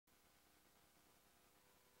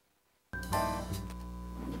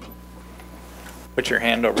Put your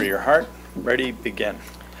hand over your heart. Ready, begin.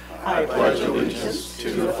 I pledge allegiance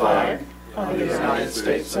to the flag of the United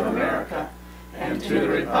States of America and to the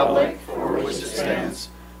republic for which it stands,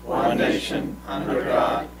 one nation, under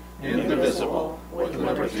God, indivisible, with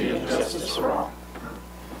liberty and justice for all.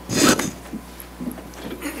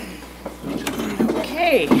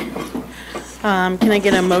 Okay. Can I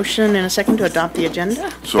get a motion and a second to adopt the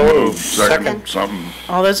agenda? So moved. Second. Something.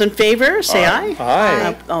 All those in favor, say aye.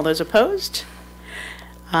 Aye. All those opposed?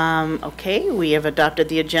 Okay, we have adopted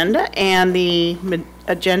the agenda, and the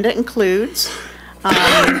agenda includes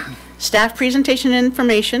staff presentation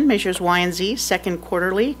information, measures Y and Z, second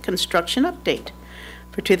quarterly construction update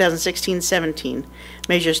for 2016-17.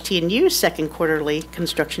 Measures T and U, second quarterly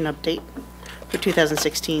construction update for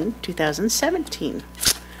 2016-2017.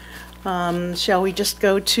 Shall we just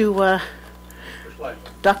go to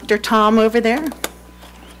Dr. Tom over there?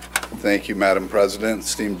 Thank you, Madam President,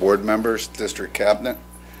 esteemed board members, district cabinet,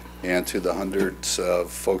 and to the hundreds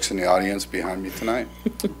of folks in the audience behind me tonight,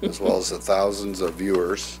 as well as the thousands of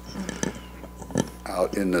viewers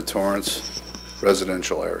out in the Torrance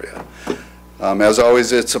residential area. As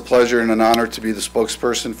always, it's a pleasure and an honor to be the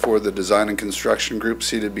spokesperson for the design and construction group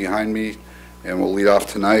seated behind me, and we'll lead off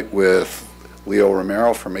tonight with Leo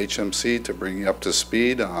Romero from HMC to bring you up to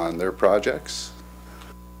speed on their projects.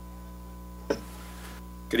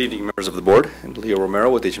 Good evening, members of the board. I'm Leo Romero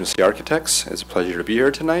with HMC Architects. It's a pleasure to be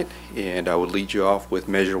here tonight, and I will lead you off with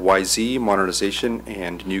Measure YZ, modernization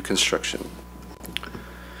and new construction.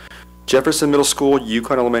 Jefferson Middle School,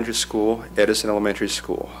 Yukon Elementary School, Edison Elementary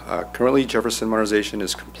School. Currently, Jefferson modernization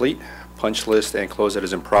is complete. Punch list and closeout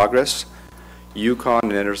is in progress. Yukon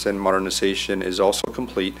and Edison modernization is also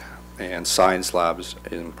complete, and science labs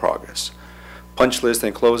in progress. Punch list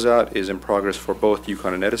and closeout is in progress for both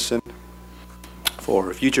Yukon and Edison.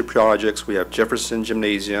 For future projects, we have Jefferson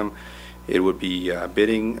Gymnasium. It would be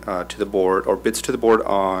bidding to the board, or bids to the board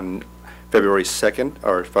on February 2nd,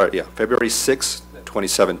 or February 6th,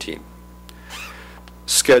 2017.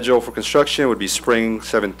 Schedule for construction would be spring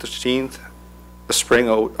 17th, spring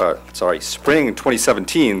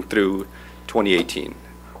 2017 through 2018.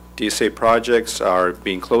 DSA projects are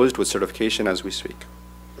being closed with certification as we speak.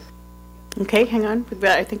 Okay, hang on.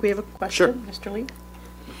 I think we have a question. Sure. Mr. Lee?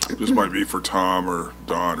 This might be for Tom or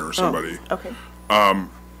Don or somebody. Oh, okay.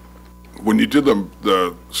 When you did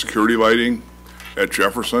the security lighting at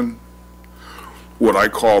Jefferson, what I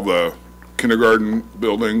call the kindergarten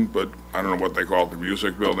building, but I don't know what they call it, the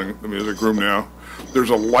music building, the music room now, there's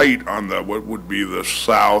a light on the what would be the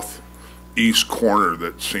southeast corner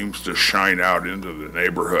that seems to shine out into the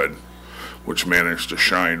neighborhood, which managed to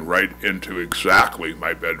shine right into exactly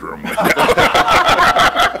my bedroom window.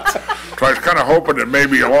 So I was kind of hoping that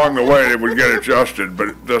maybe along the way it would get adjusted, but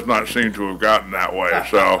it does not seem to have gotten that way.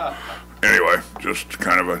 So anyway, just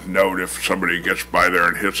kind of a note if somebody gets by there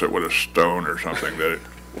and hits it with a stone or something that it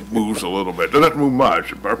moves a little bit. Doesn't move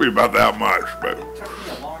much, probably about that much. But It took me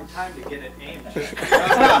a long time to get it aimed.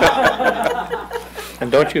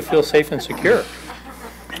 And don't you feel safe and secure?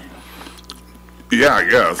 yeah, I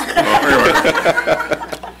guess. Anyway.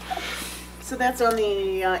 So that's on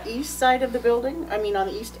the east side of the building? I mean, on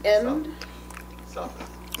the east end?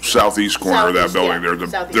 Southeast corner of that Southeast, building, yeah.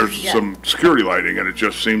 there's Southeast, some security lighting, and it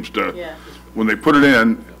just seems to, Yeah. when they put it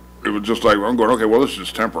in, it was just like, I'm going, okay, well, this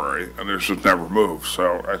is temporary, and this just never moved,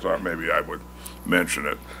 so I thought maybe I would mention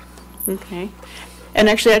it. Okay. And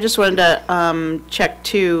actually, I just wanted to check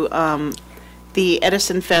too, the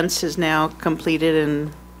Edison fence is now completed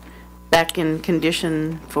and back in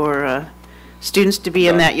condition for students to be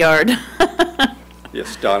in that yard.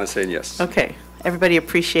 Yes, Don is saying yes. Okay. Everybody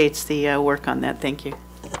appreciates the work on that. Thank you.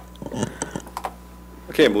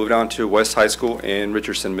 Okay, moving on to West High School and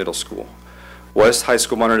Richardson Middle School. West High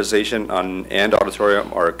School modernization and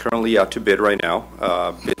auditorium are currently out to bid right now.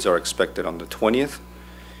 Bids are expected on the 20th.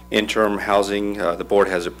 Interim housing, the board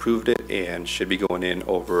has approved it and should be going in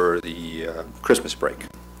over the Christmas break.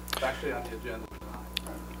 It's actually on the agenda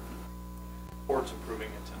tonight. Board's approving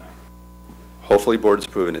it tonight. Hopefully, board's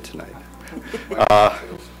approving it tonight.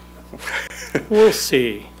 We'll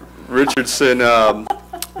see. Richardson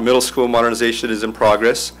Middle School modernization is in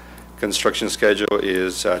progress. Construction schedule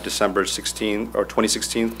is December 16th or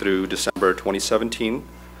 2016 through December 2017.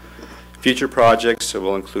 Future projects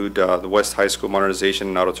will include the West High School modernization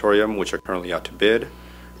and auditorium, which are currently out to bid.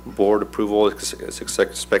 Board approval is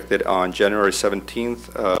expected on January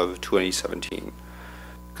 17th of 2017.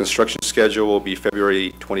 Construction schedule will be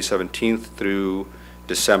February 2017 through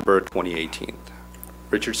December 2018.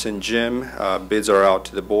 Richardson Gym bids are out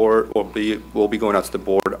to the board, will be going out to the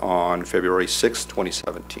board on February 6th,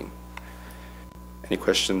 2017. Any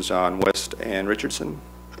questions on West and Richardson?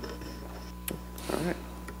 All right.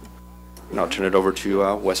 And I'll turn it over to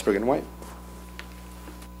Westburg and White.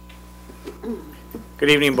 Good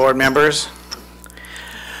evening, board members.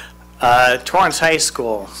 Torrance High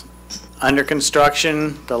School, under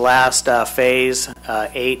construction, the last phase,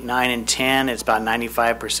 8, 9, and 10, it's about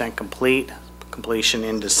 95% complete, completion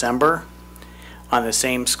in December. On the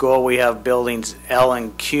same school, we have buildings L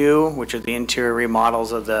and Q, which are the interior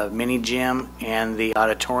remodels of the mini gym and the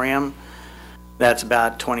auditorium. That's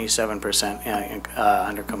about 27%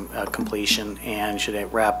 under completion and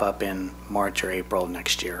should wrap up in March or April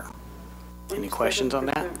next year. Any questions on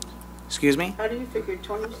that? Excuse me? How do you figure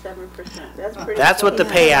 27%? That's pretty. That's what the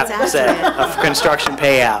payout said, of construction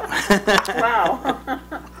payout. Wow.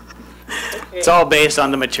 It's all based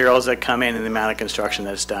on the materials that come in and the amount of construction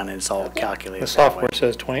that's done, and it's all calculated The that way. software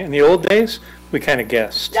says 20. In the old days, we kind of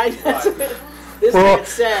guessed. This Well, man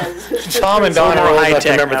says. Tom and Don more are old enough to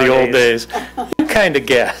high-tech remember the old days. You kind of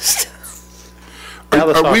guessed. Now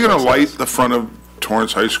the Are we going to software light says- the front of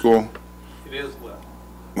Torrance High School? It is lit.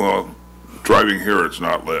 Well, driving here, it's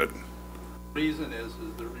not lit. Reason is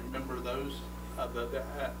to remember those,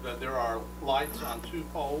 that there are lights on 2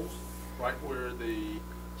 poles right where the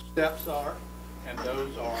steps are, and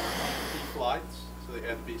those are antique lights, so they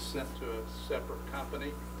had to be sent to a separate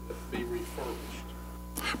company to be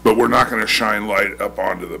refurbished. But we're not going to shine light up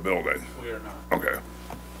onto the building. We are not. Okay,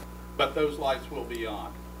 But those lights will be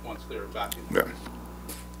on once they're back in yeah.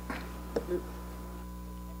 place.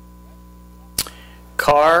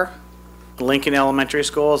 Carr, Lincoln Elementary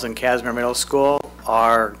Schools, and Casimir Middle School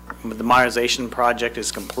the modernization project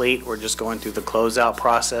is complete. We're just going through the closeout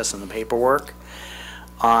process and the paperwork.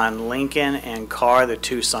 On Lincoln and Carr, the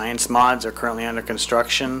 2 science mods are currently under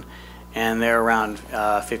construction, and they're around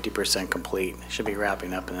 50% complete. Should be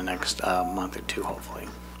wrapping up in the next month or 2, hopefully.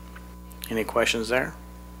 Any questions there?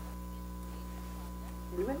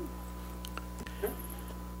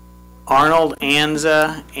 Arnold,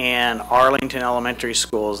 Anza, and Arlington Elementary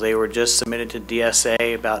Schools, they were just submitted to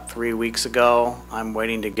DSA about 3 weeks ago. I'm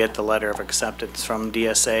waiting to get the letter of acceptance from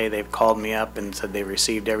DSA. They've called me up and said they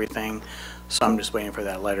received everything, so I'm just waiting for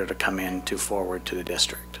that letter to come in to forward to the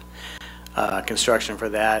district. Construction for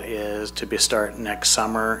that is to start next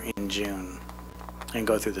summer in June and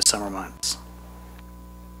go through the summer months.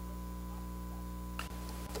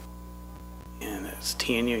 And it's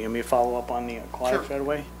TNU. You want me to follow up on the aquatics right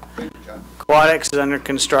away? Aquatics is under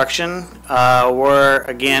construction. We're,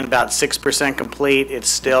 again, about 6% complete. It's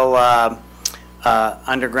still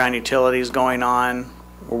underground utilities going on.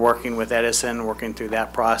 We're working with Edison, working through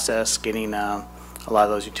that process, getting a lot of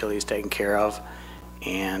those utilities taken care of,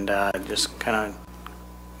 and just kind of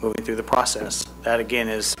moving through the process. That, again,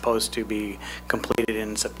 is supposed to be completed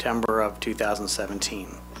in September of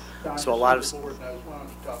 2017. So a lot of... The board knows, why don't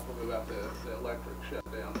you talk a little bit about the electric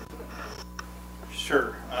shutdown?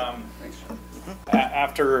 Sure.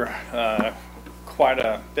 After quite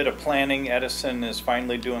a bit of planning, Edison is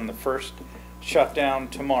finally doing the first shutdown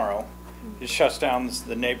tomorrow. It shuts down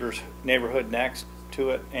the neighborhood next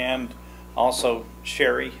to it, and also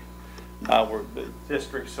Sherry. We're the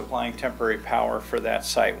district supplying temporary power for that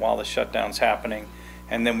site while the shutdown's happening.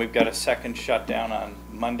 And then we've got a second shutdown on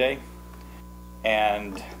Monday,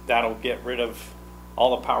 and that'll get rid of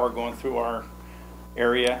all the power going through our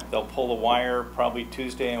area. They'll pull the wire probably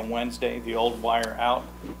Tuesday and Wednesday, the old wire out,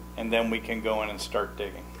 and then we can go in and start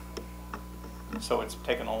digging. So it's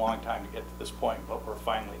taken a long time to get to this point, but we're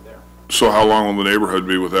finally there. So how long will the neighborhood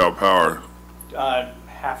be without power?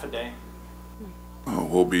 Half a day. Oh,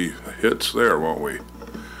 we'll be hits there, won't we?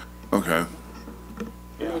 Okay.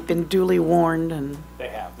 They've been duly warned and They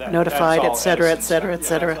have. notified, et that's all cetera, et Edison cetera, et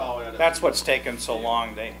stuff. cetera. That's what's taken so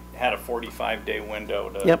long. They had a 45-day window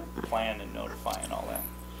to Yep. plan and notify and all that.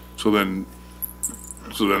 So then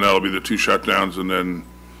that'll be the 2 shutdowns, and then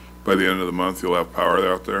by the end of the month, you'll have power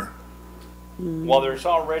out there? Well, there's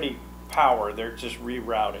already power. They're just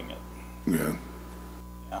rerouting it. Yeah.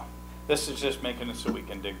 Yeah. This is just making it so we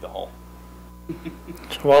can dig the hole.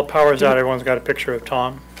 So while power's out, everyone's got a picture of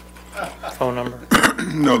Tom, phone number.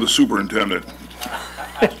 No, the superintendent.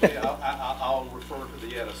 Actually, I'll refer to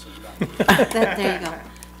the Edison number. There you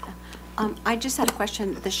go. I just had a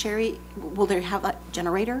question. The Sherry, will there have a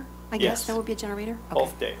generator? I guess Yes. there will be a generator? Okay.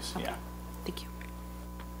 Both days, Okay. yeah. Thank you.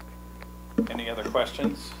 Any other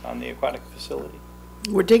questions on the aquatic facility?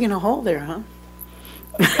 we're digging a hole there, huh?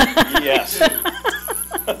 Yes.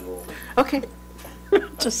 Okay.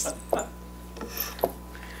 Just,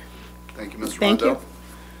 Thank you, Mr. Thank you. Rondo.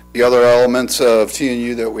 The other elements of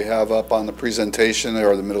TNU that we have up on the presentation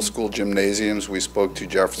are the middle school gymnasiums. We spoke to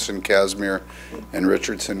Jefferson, Casimir, and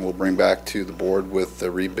Richardson. We'll bring back to the board with the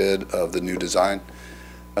rebid of the new design.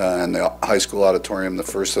 And the high school auditorium, the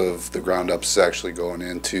first of the ground ups is actually going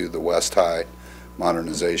into the West High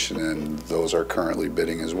modernization, and those are currently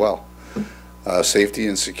bidding as well. Safety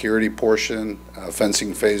and security portion,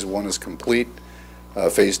 fencing phase 1 is complete.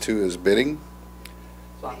 Phase 2 is bidding.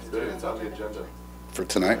 It's on the agenda. For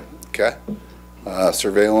tonight, okay.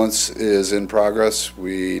 Surveillance is in progress.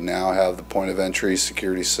 We now have the point of entry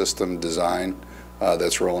security system design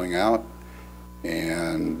that's rolling out.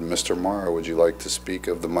 And Mr. Morrow, would you like to speak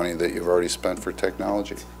of the money that you've already spent for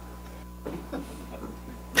technology?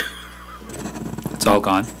 It's all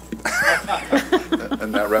gone.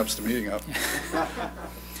 And that wraps the meeting up.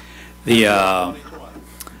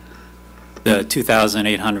 The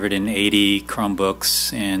 2,880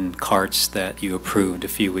 Chromebooks and carts that you approved a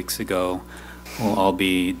few weeks ago will all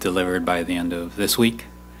be delivered by the end of this week.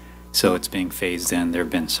 So it's being phased in. There have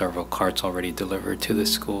been several carts already delivered to the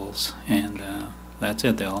schools, and that's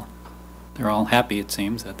it. They're all happy, it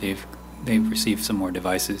seems, that they've received some more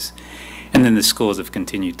devices. And then the schools have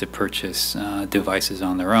continued to purchase devices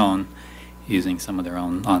on their own, using some of their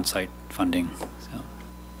own on-site funding. So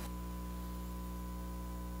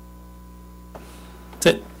that's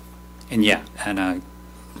it. And yeah, and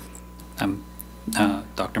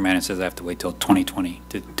Dr. Manning says I have to wait till 2020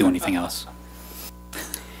 to do anything else.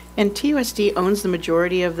 And TUSD owns the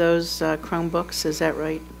majority of those Chromebooks, is that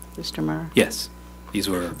right, Mr. Murr? Yes. These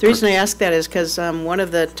were. The reason I ask that is because one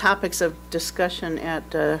of the topics of discussion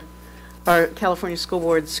at our California School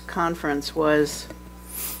Board's conference was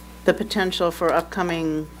the potential for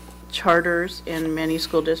upcoming charters in many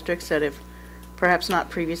school districts that have perhaps not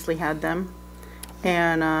previously had them.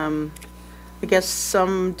 And I guess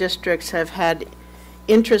some districts have had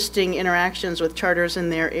interesting interactions with charters in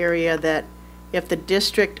their area that if the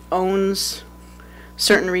district owns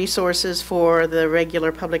certain resources for the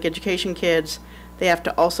regular public education kids, they have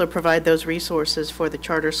to also provide those resources for the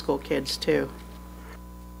charter school kids too,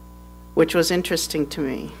 which was interesting to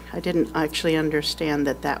me. I didn't actually understand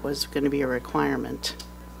that that was going to be a requirement.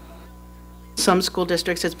 Some school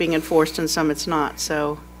districts it's being enforced and some it's not,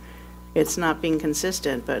 so it's not being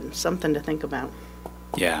consistent, but something to think about.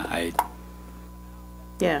 Yeah,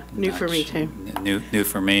 Yeah, new for me too. New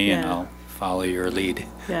for me, Yeah. and I'll follow your lead.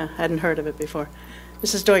 Yeah, hadn't heard of it before.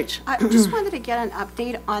 Mrs. Deutsch. I just wanted to get an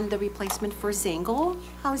update on the replacement for Zangle.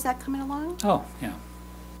 How is that coming along? Oh, yeah.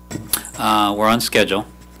 We're on schedule.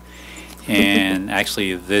 And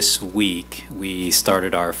actually this week we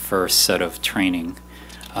started our first set of training.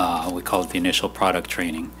 We call it the initial product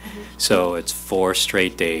training. So it's 4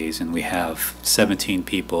 straight days, and we have 17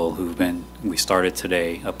 people we started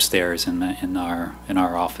today upstairs in our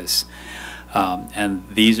office. And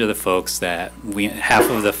these are the folks that half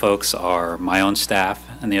of the folks are my own staff,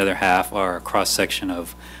 and the other half are a cross-section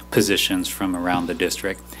of positions from around the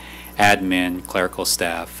district. Admin, clerical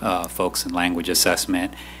staff, folks in language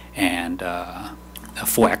assessment, and a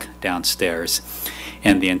FWEC downstairs.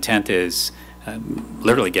 And the intent is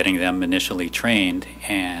literally getting them initially trained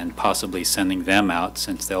and possibly sending them out,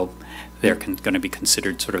 since they're going to be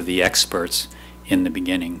considered sort of the experts in the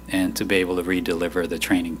beginning, and to be able to re-deliver the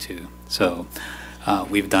training too. So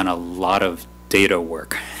we've done a lot of data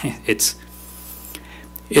work. It's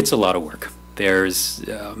a lot of work. There's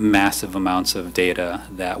massive amounts of data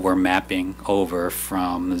that we're mapping over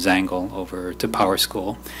from Zangle over to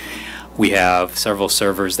PowerSchool. We have several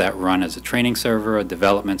servers that run as a training server, a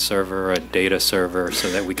development server, a data server,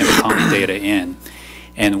 so that we can pump data in.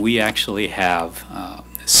 And we actually have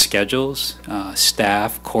schedules,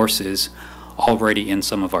 staff, courses already in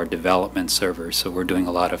some of our development servers. So we're doing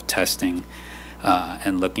a lot of testing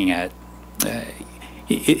and looking at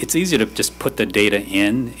it's easy to just put the data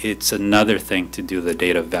in. It's another thing to do the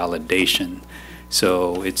data validation.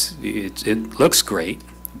 So it looks great,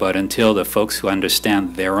 but until the folks who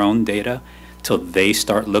understand their own data, till they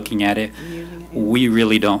start looking at it, we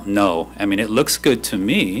really don't know. I mean, it looks good to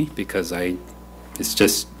me because it's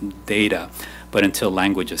just data, but until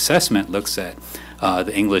language assessment looks at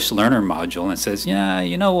the English learner module and says, yeah,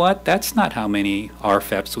 you know what, that's not how many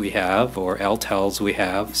RFEPs we have or LTELs we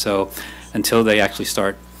have. So until they actually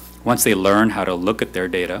start, once they learn how to look at their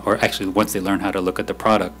data, or actually once they learn how to look at the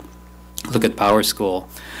product, look at PowerSchool,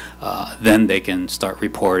 then they can start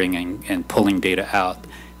reporting and pulling data out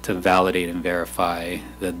to validate and verify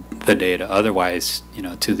the data. Otherwise,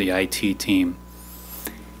 to the IT team,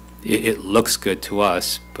 it looks good to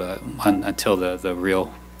us, but until the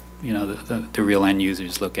real, the real end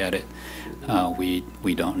users look at it,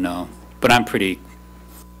 we don't know. But I'm pretty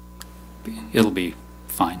it'll be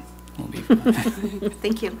fine. It'll be fine.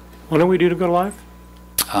 Thank you. When are we due to go live?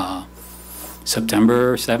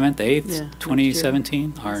 September 7th, 8th, Yeah,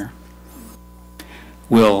 2017.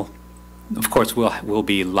 Of course, we'll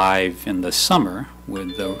be live in the summer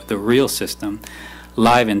with the real system,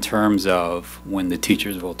 live in terms of when the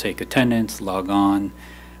teachers will take attendance, log on.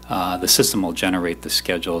 The system will generate the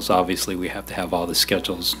schedules. Obviously, we have to have all the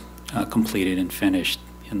schedules completed and finished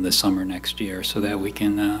in the summer next year so that we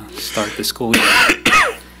can start the school year.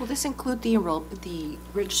 Will this include the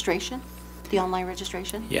registration, the online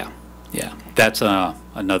registration? Yeah, yeah. That's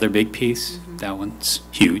another big piece. That one's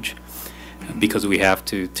huge because we have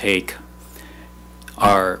to take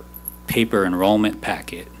our paper enrollment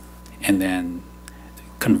packet and then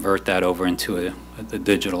convert that over into a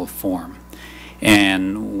digital form.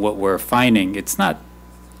 And what we're finding, it's not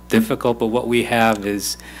difficult, but what we have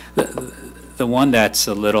is the one that's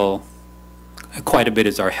quite a bit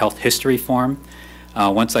is our health history form.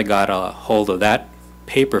 Once I got a hold of that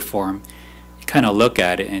paper form, you kind of look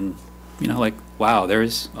at it and, like, wow,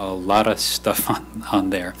 there's a lot of stuff on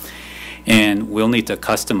there. And we'll need to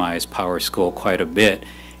customize PowerSchool quite a bit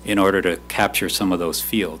in order to capture some of those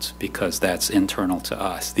fields because that's internal to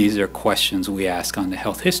us. These are questions we ask on the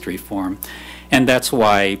health history form, and that's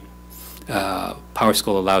why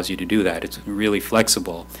PowerSchool allows you to do that. It's really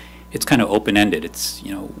flexible. It's kind of open-ended. It's,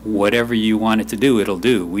 whatever you want it to do, it'll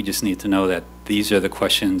do. We just need to know that these are the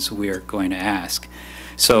questions we are going to ask.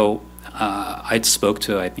 So I spoke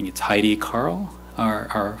to, I think it's Heidi Carl,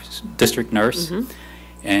 our district nurse,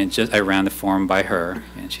 and I ran the form by her,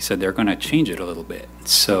 and she said they're going to change it a little bit.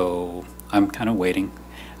 So I'm kind of waiting.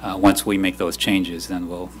 Once we make those changes, then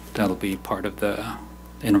that'll be part of the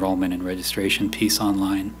enrollment and registration piece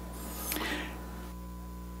online.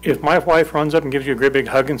 If my wife runs up and gives you a great big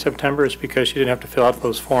hug in September, it's because she didn't have to fill out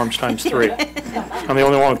those forms times 3. I'm the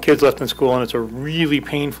only one with kids left in school, and it's a really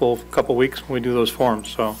painful couple weeks when we do those forms.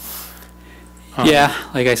 So. Yeah,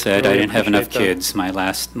 like I said, really I didn't have enough appreciate that. kids. My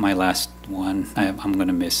last one, I'm going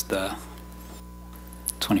to miss the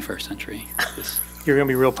 21st century. You're going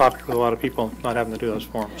to be real popular with a lot of people not having to do those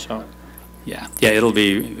forms. So. Yeah, it'll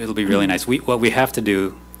be really nice. What we have to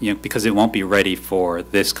do, because it won't be ready for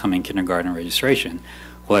this coming kindergarten registration,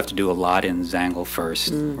 we'll have to do a lot in Zangle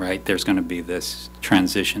first, right? There's going to be this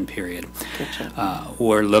transition period. Gotcha.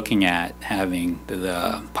 We're looking at having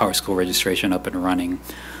the PowerSchool registration up and running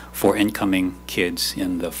for incoming kids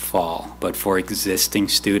in the fall, but for existing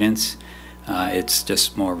students, it's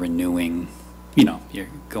just more renewing. You're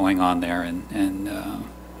going on there and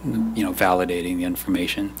validating the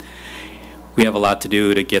information. We have a lot to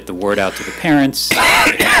do to get the word out to the parents. They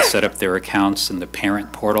have to set up their accounts in the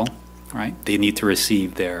parent portal, right? They need to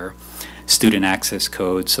receive their student access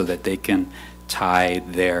code so that they can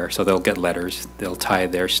so they'll get letters, they'll tie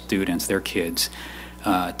their students, their kids,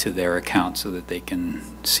 to their account so that they can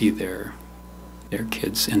see their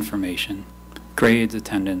kids' information, grades,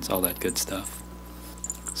 attendance, all that good stuff.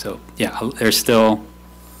 So, yeah, there's still,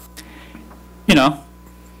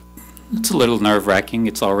 it's a little nerve-wracking.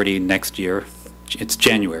 It's already next year. It's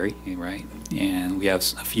January, right? And we have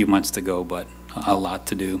a few months to go, but a lot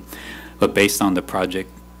to do. But based on the project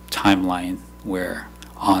timeline, we're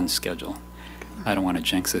on schedule. I don't want to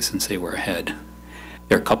jinx this and say we're ahead.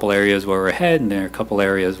 There are a couple areas where we're ahead, and there are a couple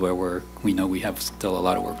areas where we know we have still a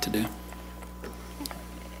lot of work to do.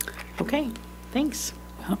 Okay, thanks.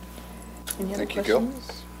 Any other Thank you, Gil.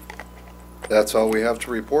 questions? That's all we have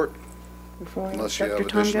to report, Before I unless you let have Dr.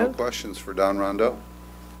 Tom additional go? questions for Don Rondeau.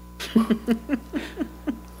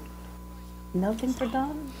 Nothing for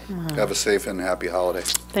Don? Have a safe and happy holiday.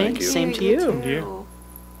 Thank Thanks, you. same to you. Thank you.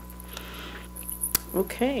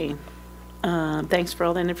 Okay. Thanks for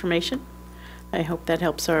all that information. I hope that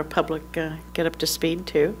helps our public get up to speed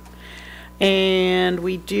too. And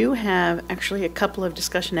we do have actually a couple of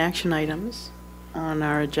discussion action items on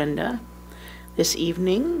our agenda this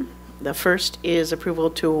evening. The first is approval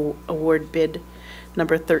to award bid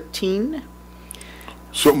number 13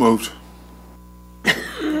 So moved.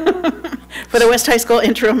 for the West High School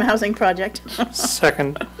interim housing project.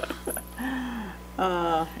 Second.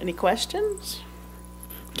 Any questions?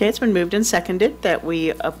 Okay, it's been moved and seconded that we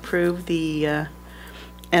approve and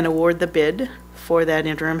award the bid for that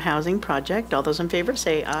interim housing project. All those in favor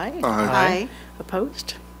say aye. Aye.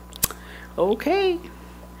 Opposed? Okay.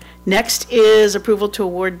 Next is approval to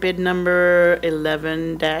award bid number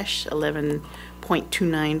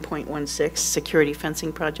 11-11.29.16, security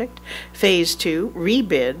fencing project, Phase 2,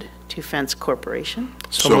 rebid to Fence Corporation.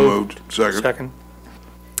 So moved. Second. Second.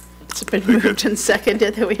 It's been moved and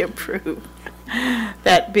seconded that we approve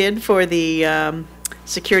that bid for the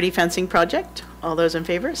security fencing project. All those in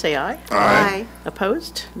favor, say aye. Aye.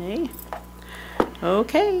 Opposed? Nay.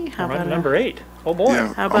 Okay, how All right, about number 8. Oh, boy.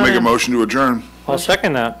 Yeah, How I'll make about a a- motion to adjourn. I'll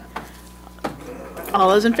second that. all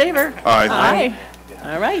those in favor? Aye. Aye.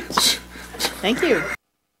 All right. Thank you.